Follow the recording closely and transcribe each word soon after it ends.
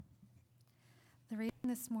The reading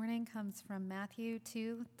this morning comes from Matthew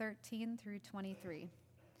 2:13 through 23.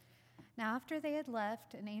 Now after they had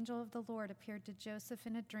left, an angel of the Lord appeared to Joseph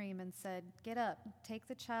in a dream and said, "Get up, take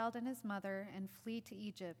the child and his mother, and flee to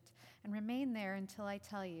Egypt, and remain there until I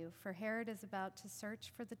tell you, for Herod is about to search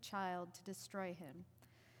for the child to destroy him."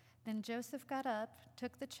 Then Joseph got up,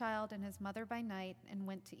 took the child and his mother by night, and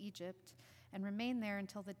went to Egypt, and remained there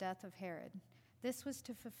until the death of Herod. This was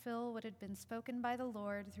to fulfill what had been spoken by the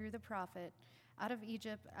Lord through the prophet, "Out of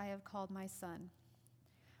Egypt I have called my son."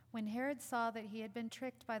 When Herod saw that he had been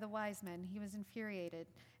tricked by the wise men, he was infuriated,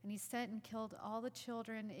 and he sent and killed all the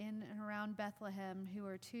children in and around Bethlehem who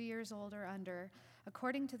were 2 years old or under,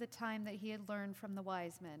 according to the time that he had learned from the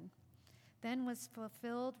wise men. Then was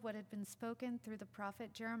fulfilled what had been spoken through the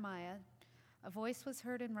prophet Jeremiah. A voice was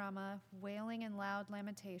heard in Ramah, wailing in loud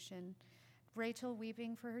lamentation, Rachel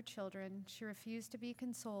weeping for her children. She refused to be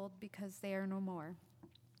consoled because they are no more.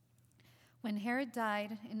 When Herod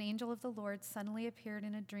died, an angel of the Lord suddenly appeared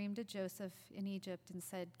in a dream to Joseph in Egypt and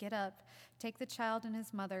said, "Get up, take the child and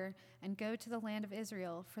his mother, and go to the land of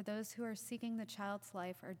Israel, for those who are seeking the child's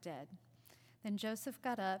life are dead." Then Joseph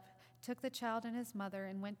got up, took the child and his mother,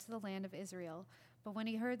 and went to the land of Israel. But when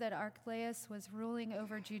he heard that Archelaus was ruling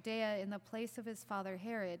over Judea in the place of his father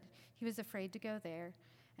Herod, he was afraid to go there.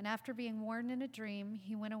 And after being warned in a dream,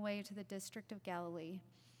 he went away to the district of Galilee.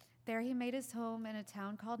 There he made his home in a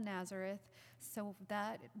town called Nazareth, so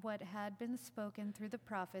that what had been spoken through the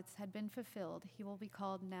prophets had been fulfilled. He will be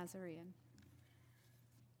called Nazarene.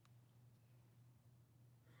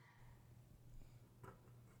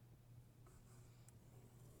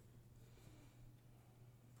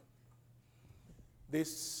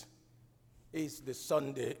 This is the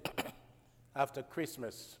Sunday after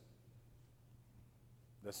Christmas.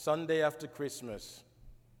 The Sunday after Christmas.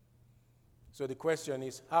 So the question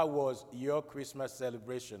is, how was your Christmas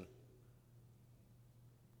celebration?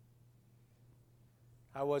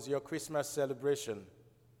 How was your Christmas celebration?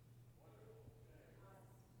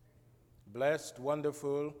 Blessed,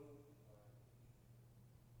 wonderful,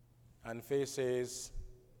 and Faith says,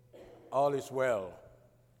 all is well.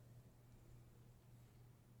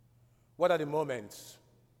 What are the moments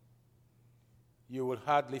you will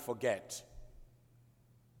hardly forget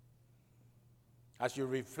as you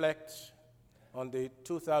reflect on the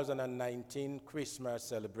 2019 Christmas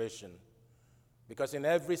celebration? Because in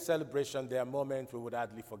every celebration, there are moments we would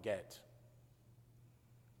hardly forget.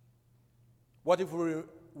 What if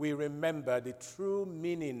we remember the true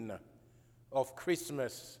meaning of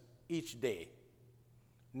Christmas each day?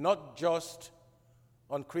 Not just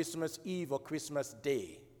on Christmas Eve or Christmas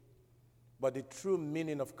Day, but the true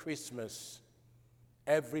meaning of Christmas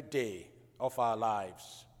every day of our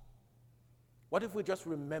lives. What if we just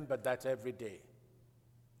remember that every day?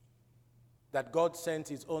 That God sent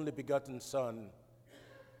his only begotten Son,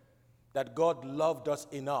 that God loved us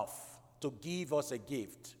enough to give us a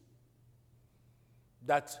gift,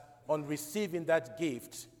 that on receiving that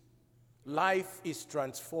gift, life is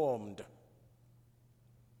transformed.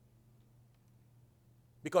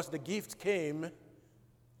 Because the gift came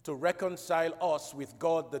to reconcile us with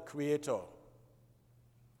God the Creator.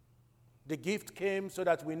 The gift came so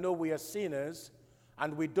that we know we are sinners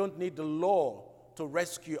and we don't need the law to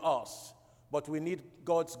rescue us, but we need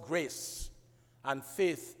God's grace and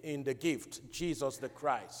faith in the gift, Jesus the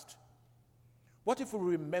Christ. What if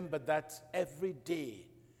we remember that every day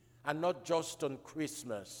and not just on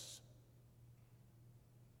Christmas?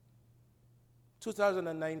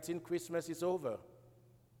 2019 Christmas is over.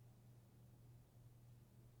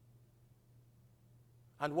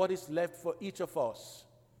 And what is left for each of us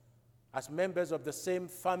as members of the same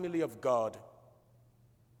family of God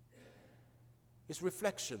is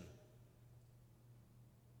reflection.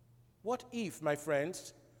 What if, my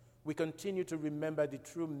friends, we continue to remember the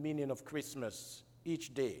true meaning of Christmas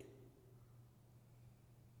each day?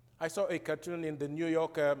 I saw a cartoon in the New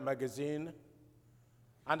Yorker magazine,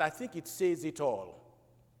 and I think it says it all.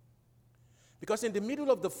 Because in the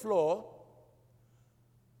middle of the floor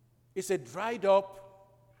is a dried up,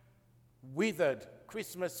 withered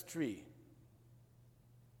Christmas tree.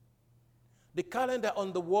 The calendar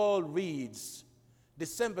on the wall reads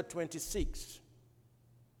December 26th.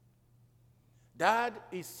 Dad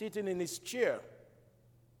is sitting in his chair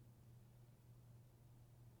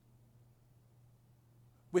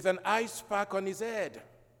with an ice pack on his head.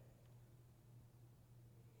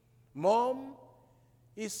 Mom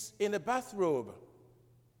is in a bathrobe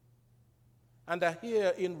and are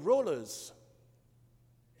here in rollers.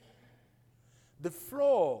 The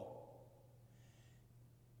floor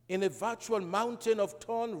in a virtual mountain of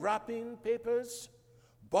torn wrapping papers,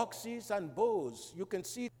 boxes, and bows. You can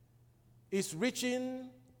see is reaching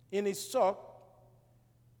in his sock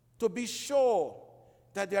to be sure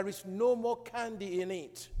that there is no more candy in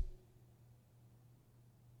it.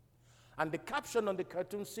 And the caption on the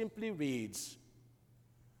cartoon simply reads,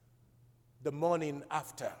 "The morning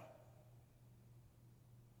after."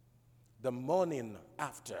 The morning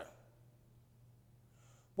after.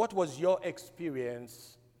 What was your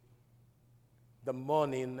experience the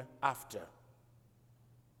morning after?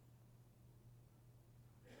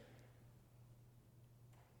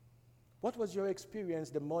 What was your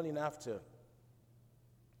experience the morning after?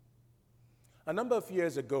 A number of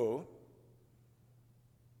years ago,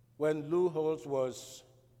 when Lou Holtz was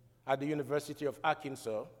at the University of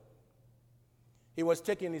Arkansas, he was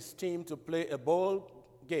taking his team to play a ball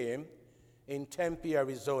game in Tempe,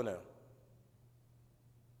 Arizona.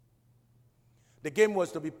 The game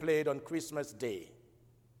was to be played on Christmas Day.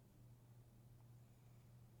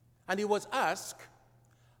 And he was asked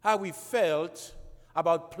how he felt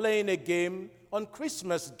about playing a game on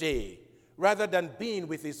Christmas Day rather than being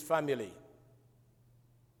with his family.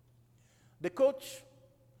 The coach,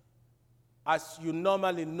 as you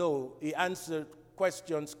normally know, he answered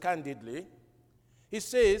questions candidly. He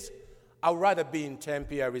says, "I'd rather be in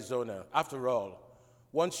Tempe, Arizona. After all,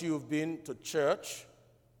 once you've been to church,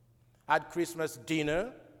 had Christmas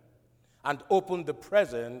dinner, and opened the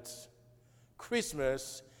presents,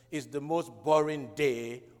 Christmas is the most boring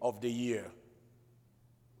day of the year."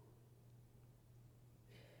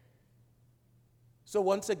 So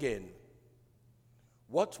once again,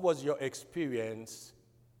 what was your experience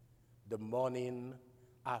the morning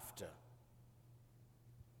after?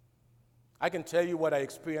 I can tell you what I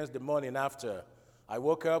experienced the morning after. I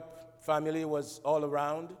woke up, family was all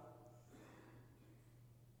around.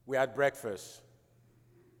 We had breakfast.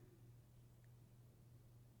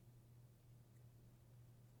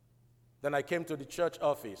 Then I came to the church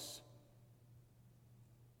office.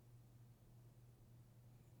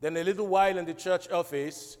 Then a little while in the church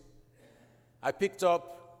office, I picked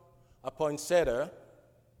up a poinsettia.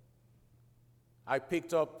 I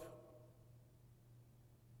picked up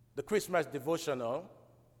the Christmas devotional.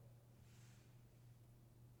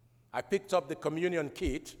 I picked up the communion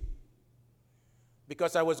kit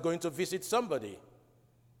because I was going to visit somebody.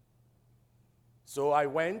 So I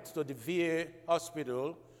went to the VA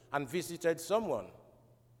hospital and visited someone.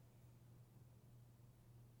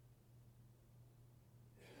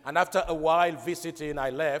 And after a while visiting, I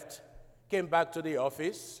left, came back to the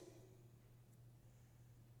office,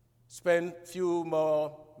 spent a few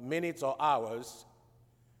more minutes or hours,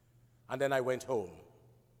 and then I went home.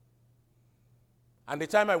 And the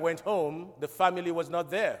time I went home, the family was not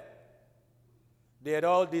there. They had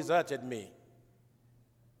all deserted me.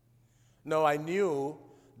 No, I knew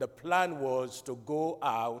the plan was to go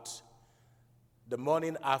out the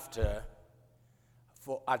morning after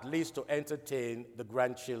for at least to entertain the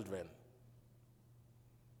grandchildren.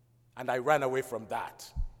 And I ran away from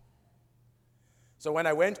that. So when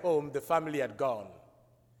I went home, the family had gone.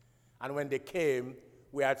 And when they came,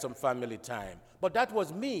 we had some family time. But that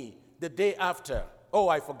was me the day after. Oh,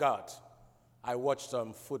 I forgot. I watched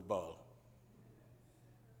some football.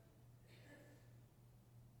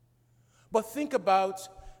 But think about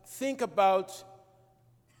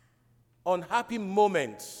unhappy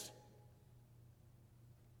moments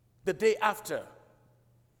the day after.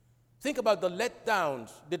 Think about the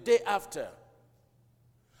letdowns the day after.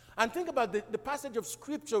 And think about the passage of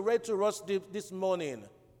scripture read to us this morning.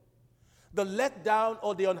 The letdown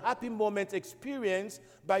or the unhappy moment experienced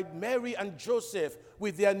by Mary and Joseph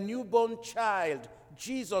with their newborn child,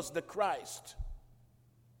 Jesus the Christ.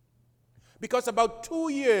 Because about 2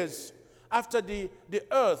 years after the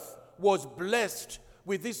earth was blessed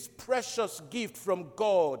with this precious gift from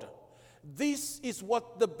God, this is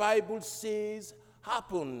what the Bible says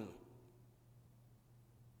happened.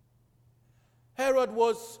 Herod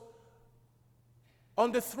was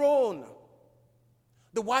on the throne.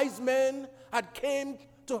 The wise men had came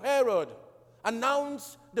to Herod,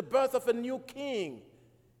 announced the birth of a new king.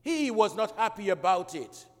 He was not happy about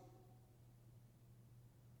it.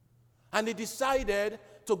 And he decided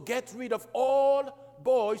to get rid of all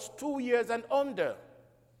boys 2 years and under.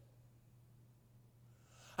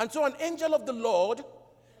 And so an angel of the Lord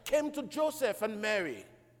came to Joseph and Mary.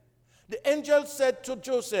 The angel said to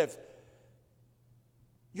Joseph,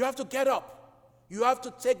 "You have to get up. You have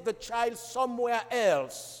to take the child somewhere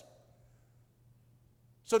else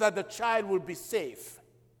so that the child will be safe."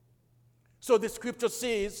 So the scripture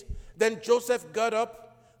says, then Joseph got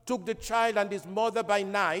up, took the child and his mother by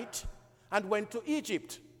night, and went to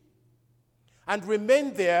Egypt, and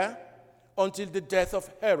remained there until the death of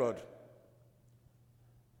Herod.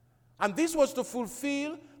 And this was to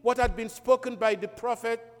fulfill what had been spoken by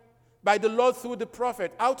the Lord through the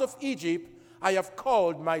prophet. Out of Egypt I have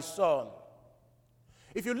called my son.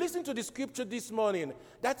 If you listen to the scripture this morning,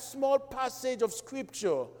 that small passage of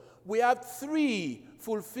scripture, we have 3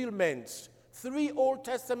 fulfillments, 3 Old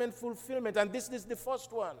Testament fulfillments, and this is the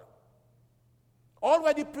first one.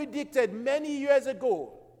 Already predicted many years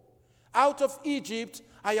ago, out of Egypt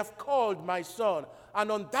I have called my son.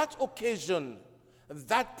 And on that occasion,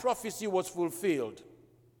 that prophecy was fulfilled.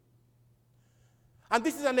 And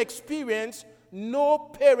this is an experience no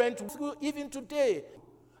parent will even today.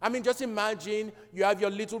 I mean, just imagine you have your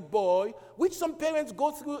little boy, which some parents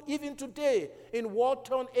go through even today in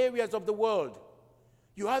war-torn areas of the world.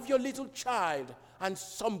 You have your little child, and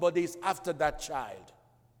somebody is after that child.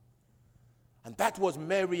 And that was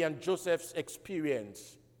Mary and Joseph's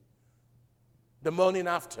experience the morning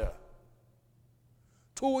after.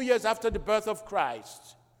 2 years after the birth of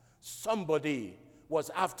Christ, somebody was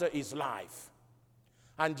after his life.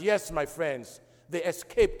 And yes, my friends, they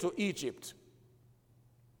escaped to Egypt.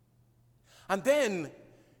 And then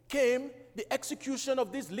came the execution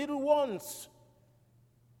of these little ones.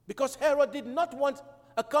 Because Herod did not want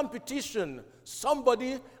a competition,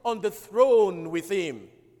 somebody on the throne with him.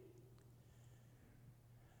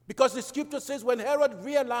 Because the scripture says when Herod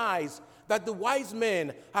realized that the wise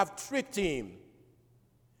men have tricked him,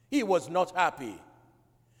 he was not happy.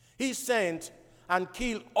 He sent and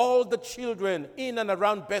killed all the children in and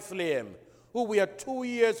around Bethlehem who were 2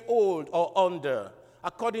 years old or under,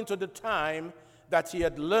 according to the time that he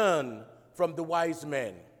had learned from the wise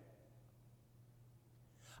men.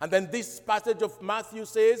 And then this passage of Matthew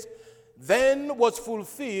says, then was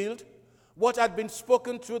fulfilled what had been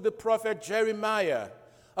spoken through the prophet Jeremiah,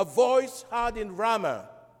 a voice heard in Ramah,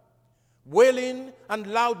 wailing and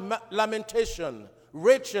loud lamentation,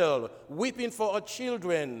 Rachel weeping for her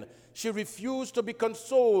children. She refused to be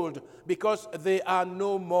consoled because they are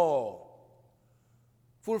no more.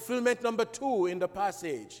 Fulfillment number 2 in the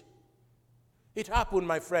passage. It happened,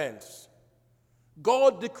 my friends.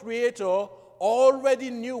 God, the Creator, already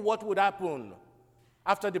knew what would happen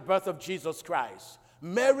after the birth of Jesus Christ.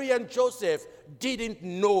 Mary and Joseph didn't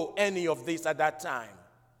know any of this at that time.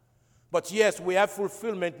 But yes, we have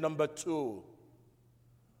fulfillment number 2.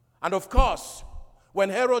 And of course, when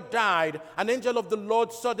Herod died, an angel of the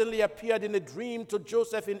Lord suddenly appeared in a dream to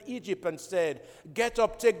Joseph in Egypt and said, get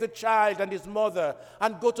up, take the child and his mother,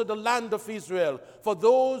 and go to the land of Israel, for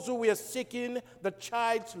those who were seeking the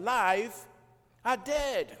child's life are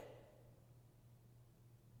dead.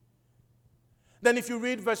 Then if you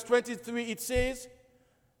read verse 23, it says,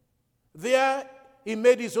 there he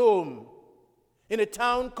made his home in a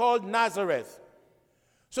town called Nazareth,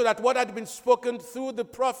 so that what had been spoken through the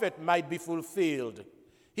prophet might be fulfilled.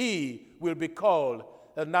 He will be called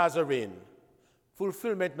a Nazarene.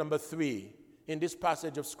 Fulfillment number 3 in this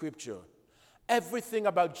passage of Scripture. Everything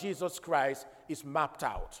about Jesus Christ is mapped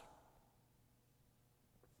out.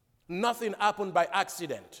 Nothing happened by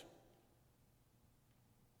accident.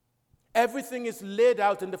 Everything is laid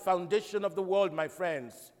out in the foundation of the world, my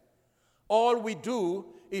friends. All we do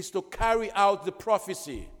is to carry out the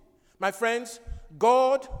prophecy. My friends,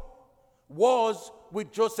 God was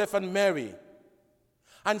with Joseph and Mary.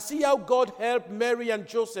 And see how God helped Mary and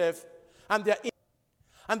Joseph and their...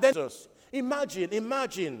 And then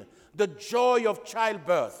imagine the joy of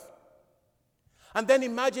childbirth. And then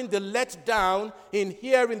imagine the letdown in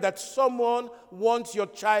hearing that someone wants your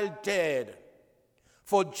child dead.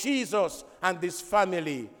 For Jesus and his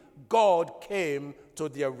family, God came to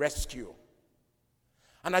their rescue.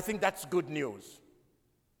 And I think that's good news.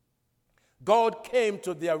 God came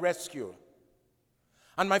to their rescue.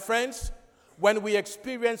 And my friends, when we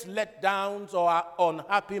experience letdowns or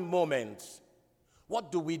unhappy moments,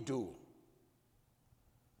 what do?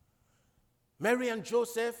 Mary and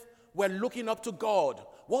Joseph were looking up to God.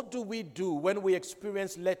 What do we do when we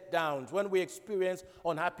experience letdowns, when we experience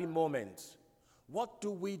unhappy moments? What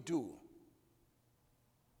do?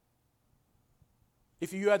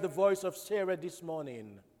 If you heard the voice of Sarah this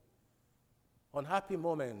morning, unhappy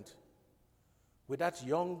moment, with that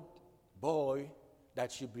young boy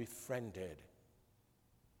that she befriended,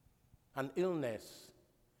 an illness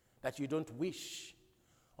that you don't wish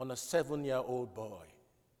on a 7-year-old boy.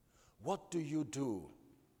 What do?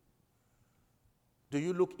 Do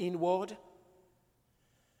you look inward?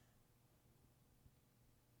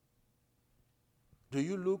 Do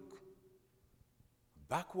you look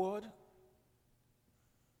backward?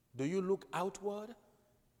 Do you look outward?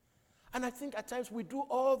 And I think at times we do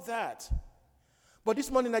all that. But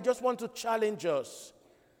this morning, I just want to challenge us.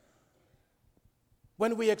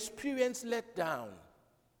 When we experience letdown,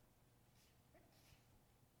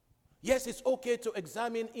 Yes, it's okay to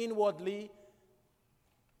examine inwardly,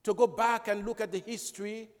 to go back and look at the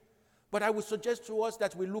history, but I would suggest to us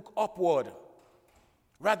that we look upward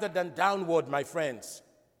rather than downward, my friends.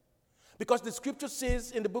 Because the scripture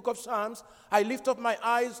says in the book of Psalms, I lift up my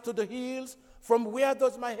eyes to the hills. From where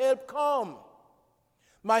does my help come?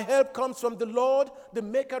 My help comes from the Lord, the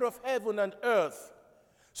maker of heaven and earth.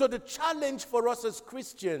 So the challenge for us as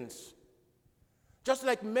Christians, just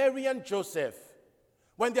like Mary and Joseph,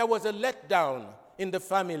 when there was a letdown in the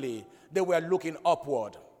family, they were looking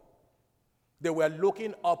upward. They were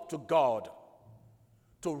looking up to God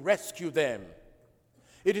to rescue them.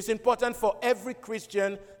 It is important for every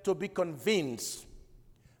Christian to be convinced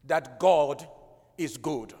that God is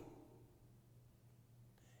good.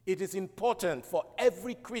 It is important for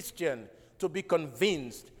every Christian to be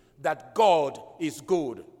convinced that God is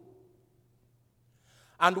good.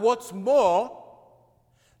 And what's more,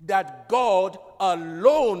 that God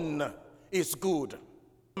alone is good.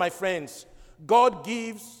 My friends, God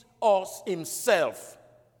gives us himself,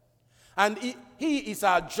 and he is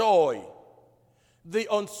our joy, the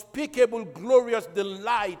unspeakable, glorious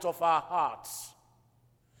delight of our hearts.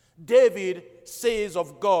 David says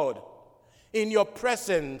of God, in your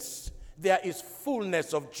presence there is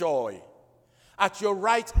fullness of joy. At your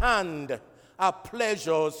right hand are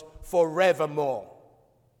pleasures forevermore.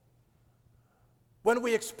 When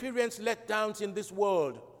we experience letdowns in this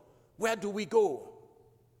world, where do we go?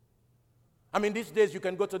 I mean, these days you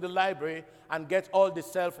can go to the library and get all the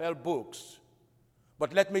self-help books.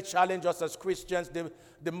 But let me challenge us as Christians,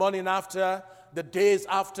 the morning after, the days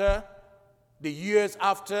after, the years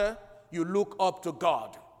after, you look up to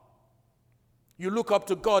God. You look up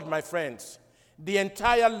to God, my friends. The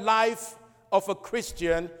entire life of a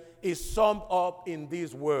Christian is summed up in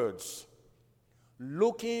these words: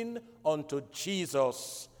 looking unto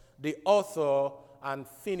Jesus, the author and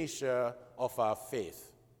finisher of our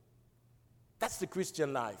faith. That's the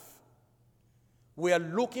Christian life. We are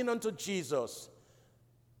looking unto Jesus,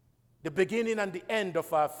 the beginning and the end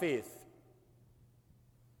of our faith.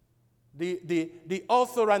 The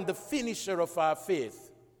author and the finisher of our faith.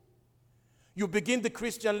 You begin the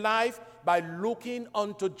Christian life by looking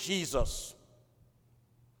unto Jesus.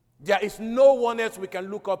 There is no one else we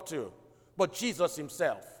can look up to but Jesus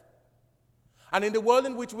himself. And in the world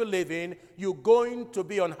in which we live in, you're going to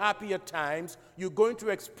be unhappy at times. You're going to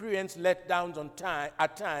experience letdowns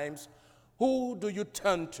at times. Who do you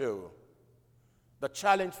turn to? The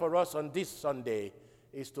challenge for us on this Sunday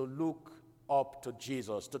is to look up to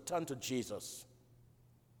Jesus, to turn to Jesus.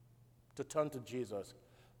 To turn to Jesus.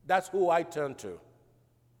 That's who I turn to.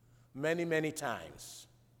 Many, many times.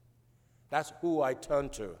 That's who I turn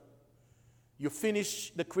to. You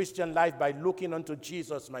finish the Christian life by looking unto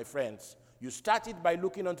Jesus, my friends. You start it by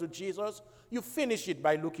looking unto Jesus. You finish it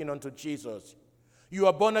by looking unto Jesus. You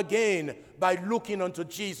are born again by looking unto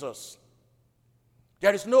Jesus.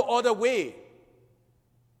 There is no other way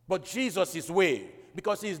but Jesus' way,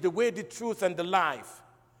 because he is the way, the truth, and the life.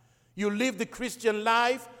 You live the Christian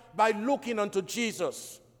life by looking unto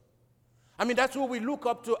Jesus. I mean, that's who we look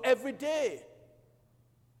up to every day.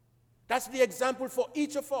 That's the example for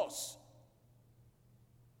each of us.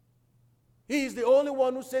 He is the only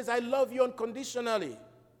one who says, I love you unconditionally.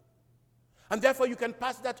 And therefore you can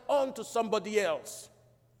pass that on to somebody else.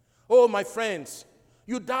 Oh, my friends,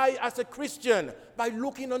 you die as a Christian by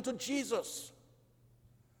looking unto Jesus.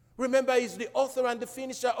 Remember, he's the author and the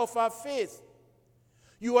finisher of our faith.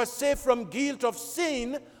 You are saved from guilt of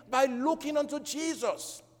sin by looking unto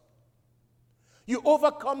Jesus. You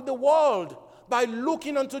overcome the world by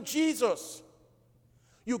looking unto Jesus.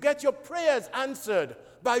 You get your prayers answered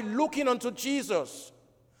by looking unto Jesus.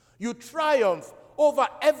 You triumph over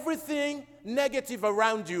everything negative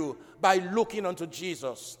around you by looking unto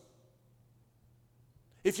Jesus.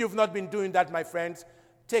 If you've not been doing that, my friends,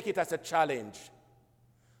 take it as a challenge.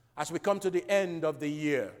 As we come to the end of the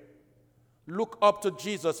year, look up to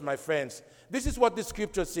Jesus, my friends. This is what the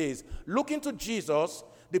scripture says. Look into Jesus,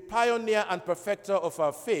 the pioneer and perfecter of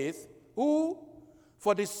our faith, who,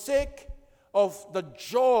 for the sake of the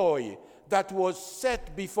joy that was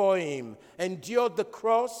set before him, endured the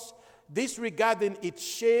cross, disregarding its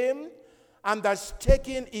shame, and has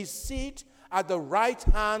taken his seat at the right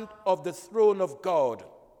hand of the throne of God.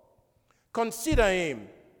 Consider him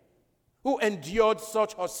who endured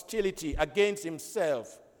such hostility against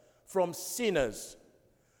himself from sinners,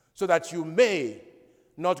 so that you may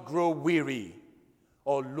not grow weary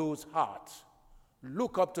or lose heart.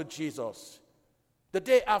 Look up to Jesus. The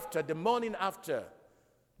day after, the morning after,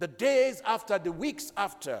 the days after, the weeks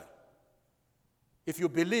after. If you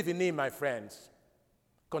believe in him, my friends,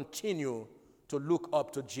 continue to look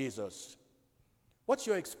up to Jesus. What's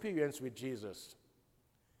your experience with Jesus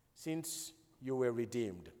since you were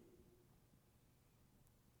redeemed?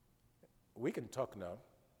 We can talk now.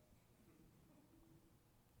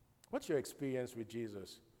 What's your experience with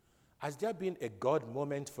Jesus? Has there been a God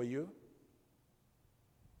moment for you?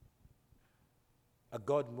 A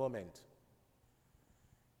God moment.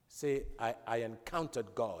 Say, I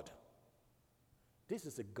encountered God. This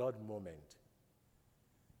is a God moment.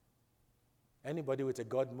 Anybody with a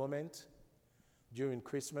God moment during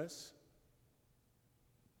Christmas?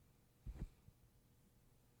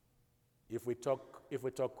 If we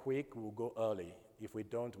talk quick, we'll go early. If we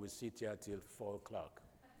don't, we'll sit here till 4 o'clock.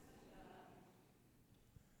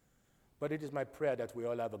 But it is my prayer that we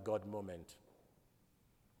all have a God moment.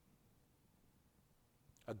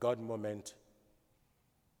 A God moment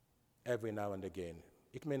every now and again.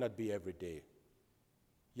 It may not be every day.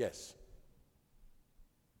 Yes.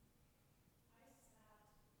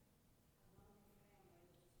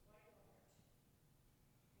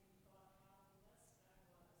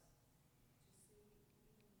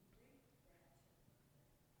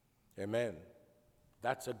 Amen.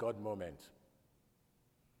 That's a God moment.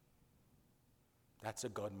 That's a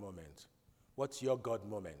God moment. What's your God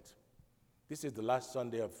moment? This is the last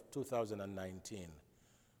Sunday of 2019.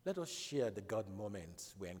 Let us share the God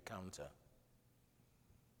moments we encounter.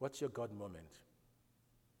 What's your God moment?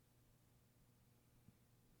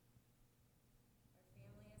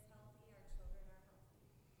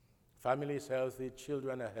 Our family is healthy, our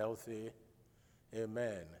children are healthy. Family is healthy, children are healthy.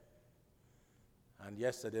 Amen. And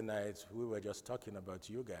yesterday night, we were just talking about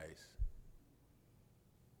you guys.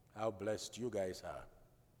 How blessed you guys are.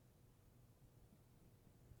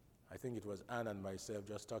 I think it was Anne and myself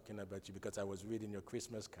just talking about you because I was reading your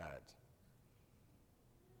Christmas card.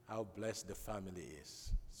 How blessed the family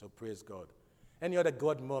is. So praise God. Any other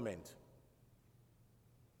God moment?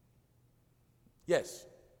 Yes.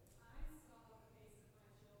 I saw the face of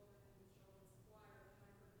my children in the children's choir, and I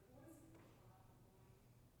heard the voice of the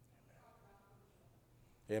child going, talk about the children.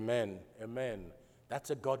 Amen. Amen. That's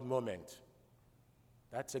a God moment.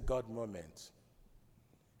 That's a God moment.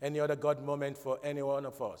 Any other God moment for any one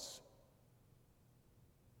of us?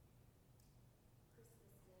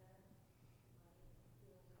 Christmas dinner, I feel how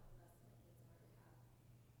blessed my kids are to have 2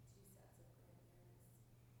 sets of grandparents.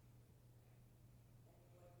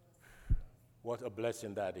 And what a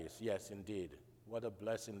blessing that is. What a blessing that is. Yes, indeed. What a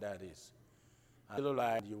blessing that is.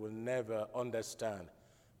 And you will never understand.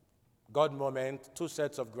 God moment, 2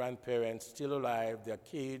 sets of grandparents still alive. Their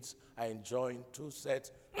kids are enjoying 2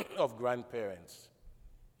 sets of grandparents.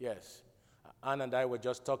 Yes. Anne and I were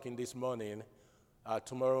just talking this morning.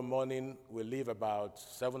 Tomorrow morning, we'll leave about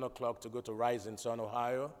 7 o'clock to go to Rising Sun,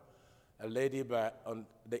 Ohio. A lady on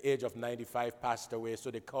the age of 95 passed away,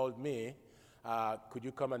 so they called me. Could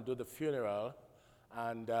you come and do the funeral?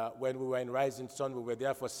 And when we were in Rising Sun, we were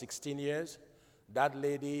there for 16 years. That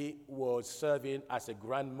lady was serving as a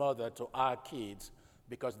grandmother to our kids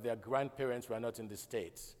because their grandparents were not in the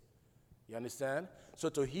States. You understand? So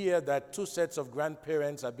to hear that 2 sets of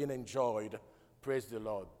grandparents have been enjoyed, praise the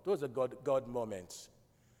Lord. Those are God moments.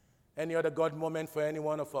 Any other God moment for any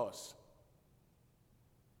one of us?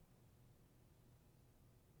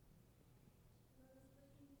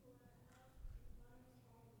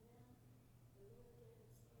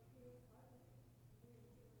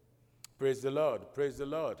 Praise the Lord. Praise the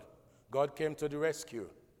Lord. God came to the rescue.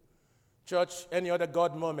 Church, any other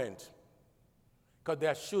God moment? Because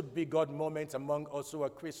there should be God moments among us who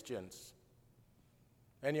are Christians.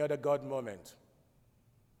 Any other God moment?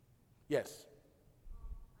 Yes.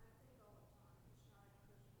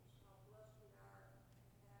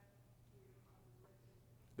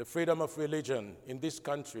 The freedom of religion in this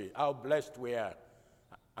country, how blessed we are.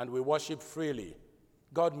 And we worship freely.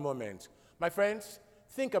 God moment. My friends,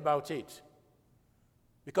 think about it.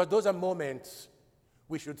 Because those are moments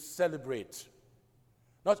we should celebrate.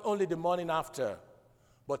 Not only the morning after,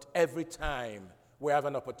 but every time we have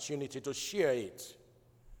an opportunity to share it.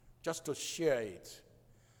 Just to share it.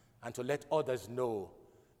 And to let others know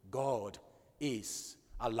God is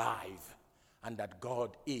alive and that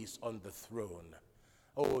God is on the throne.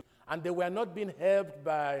 Oh, and they were not being helped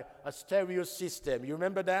by a stereo system. You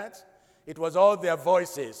remember that? It was all their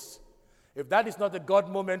voices. If that is not a God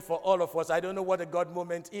moment for all of us, I don't know what a God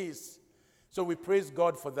moment is. So we praise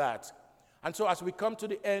God for that. And so as we come to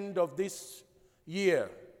the end of this year,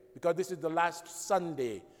 because this is the last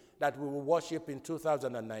Sunday that we will worship in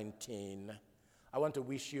 2019, I want to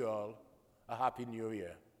wish you all a happy new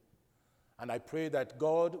year. And I pray that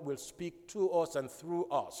God will speak to us and through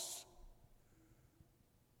us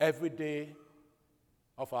every day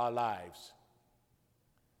of our lives.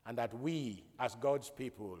 and that we, as God's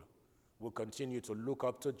people, will continue to look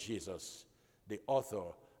up to Jesus, the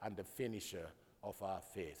author and the finisher of our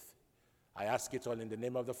faith. I ask it all in the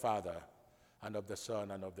name of the Father, and of the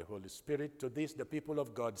Son, and of the Holy Spirit. To this, the people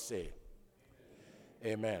of God say,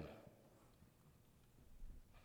 Amen. Amen.